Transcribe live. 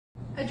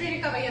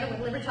Adreina Caballero with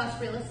Libertas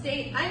Real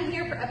Estate. I'm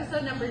here for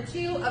episode number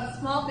 2 of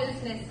Small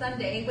Business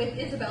Sunday with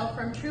Isabel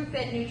from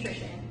TruFit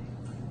Nutrition.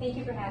 Thank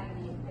you for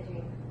having me,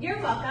 Adreina.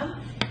 You're welcome.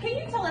 Can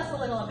you tell us a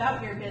little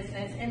about your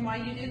business and why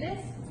you do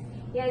this?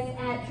 Yes,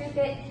 at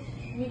TruFit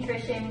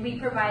Nutrition, we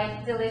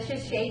provide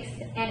delicious shakes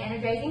and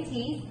energizing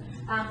teas,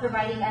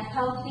 providing a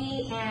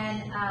healthy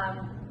and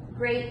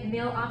great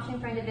meal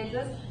option for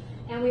individuals.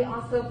 And we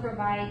also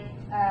provide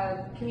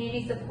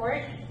community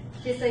support,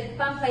 just a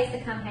fun place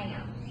to come hang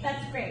out.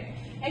 That's great.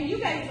 And you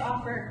guys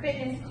offer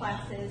fitness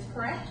classes,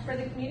 correct, for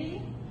the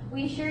community?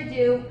 We sure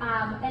do.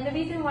 And the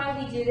reason why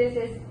we do this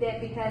is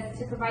that because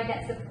to provide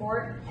that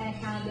support and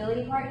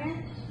accountability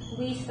partner,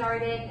 we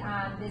started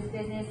this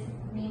business,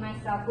 me,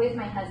 myself, with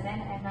my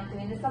husband. I'm not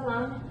doing this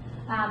alone,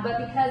 but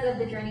because of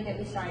the journey that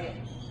we started,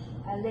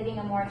 living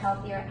a more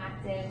healthier,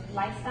 active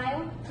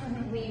lifestyle,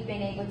 we've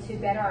been able to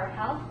better our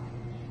health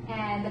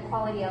and the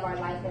quality of our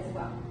life as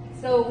well.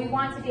 So we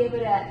want to be able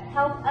to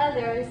help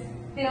others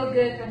feel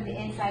good from the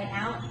inside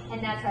out,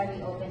 and that's why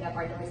we opened up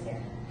our doors here.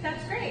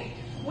 That's great.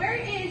 Where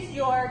is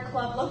your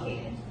club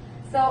located?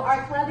 So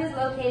our club is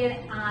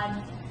located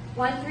on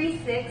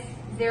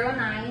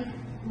 13609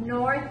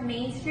 North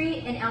Main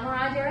Street in El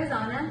Mirage,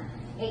 Arizona,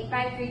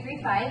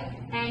 85335.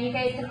 And you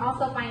guys can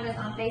also find us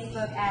on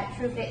Facebook at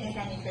True Fitness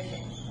and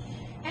Nutrition.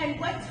 And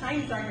what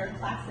times are your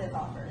classes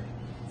offered?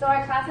 So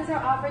our classes are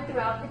offered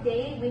throughout the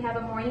day. We have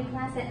a morning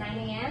class at 9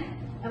 a.m.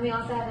 and we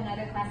also have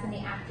another class in the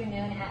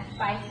afternoon at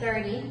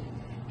 5:30.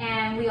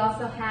 And we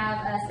also have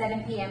a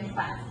 7 p.m.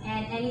 class.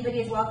 And anybody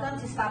is welcome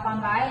to stop on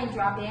by and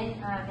drop in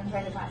and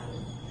join the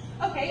classes.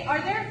 Okay, are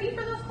there a fee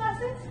for those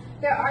classes?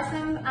 There are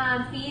some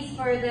fees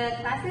for the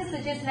classes, so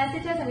just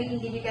message us and we can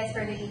give you guys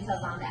further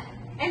details on that.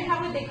 And how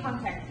would they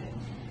contact you?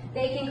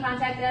 They can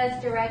contact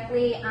us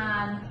directly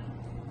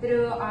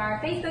through our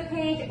Facebook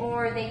page,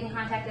 or they can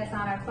contact us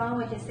on our phone,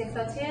 which is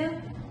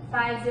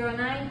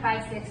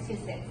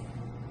 602-509-5626.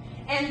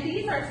 And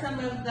these are some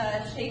of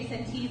the shakes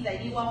and teas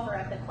that you offer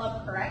at the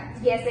club, correct?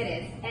 Yes, it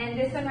is. And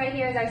this one right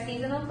here is our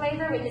seasonal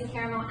flavor, which is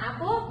caramel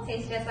apple.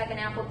 Tastes just like an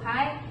apple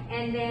pie.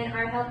 And then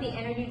our healthy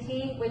energy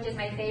tea, which is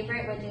my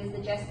favorite, which is the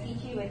Just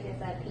Peachy, which is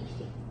a peach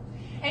tea.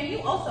 And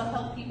you also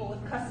help people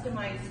with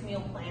customized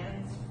meal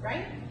plans,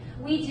 right?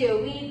 We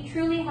do. We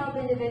truly help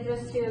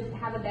individuals to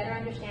have a better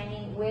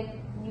understanding with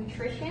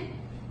nutrition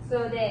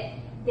so that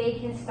they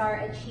can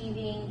start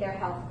achieving their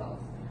health goals.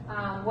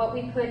 What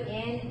we put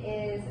in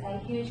is a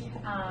huge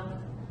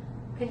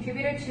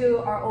contributor to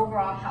our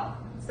overall health.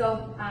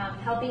 So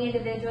helping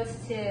individuals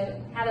to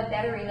have a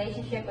better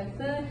relationship with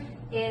food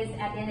is,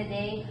 at the end of the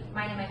day,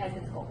 mine and my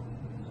husband's goal.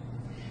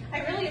 I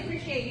really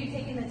appreciate you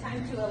taking the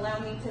time to allow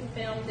me to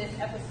film this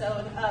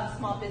episode of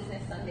Small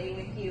Business Sunday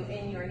with you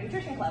in your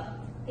nutrition club.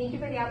 Thank you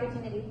for the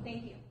opportunity.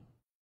 Thank you.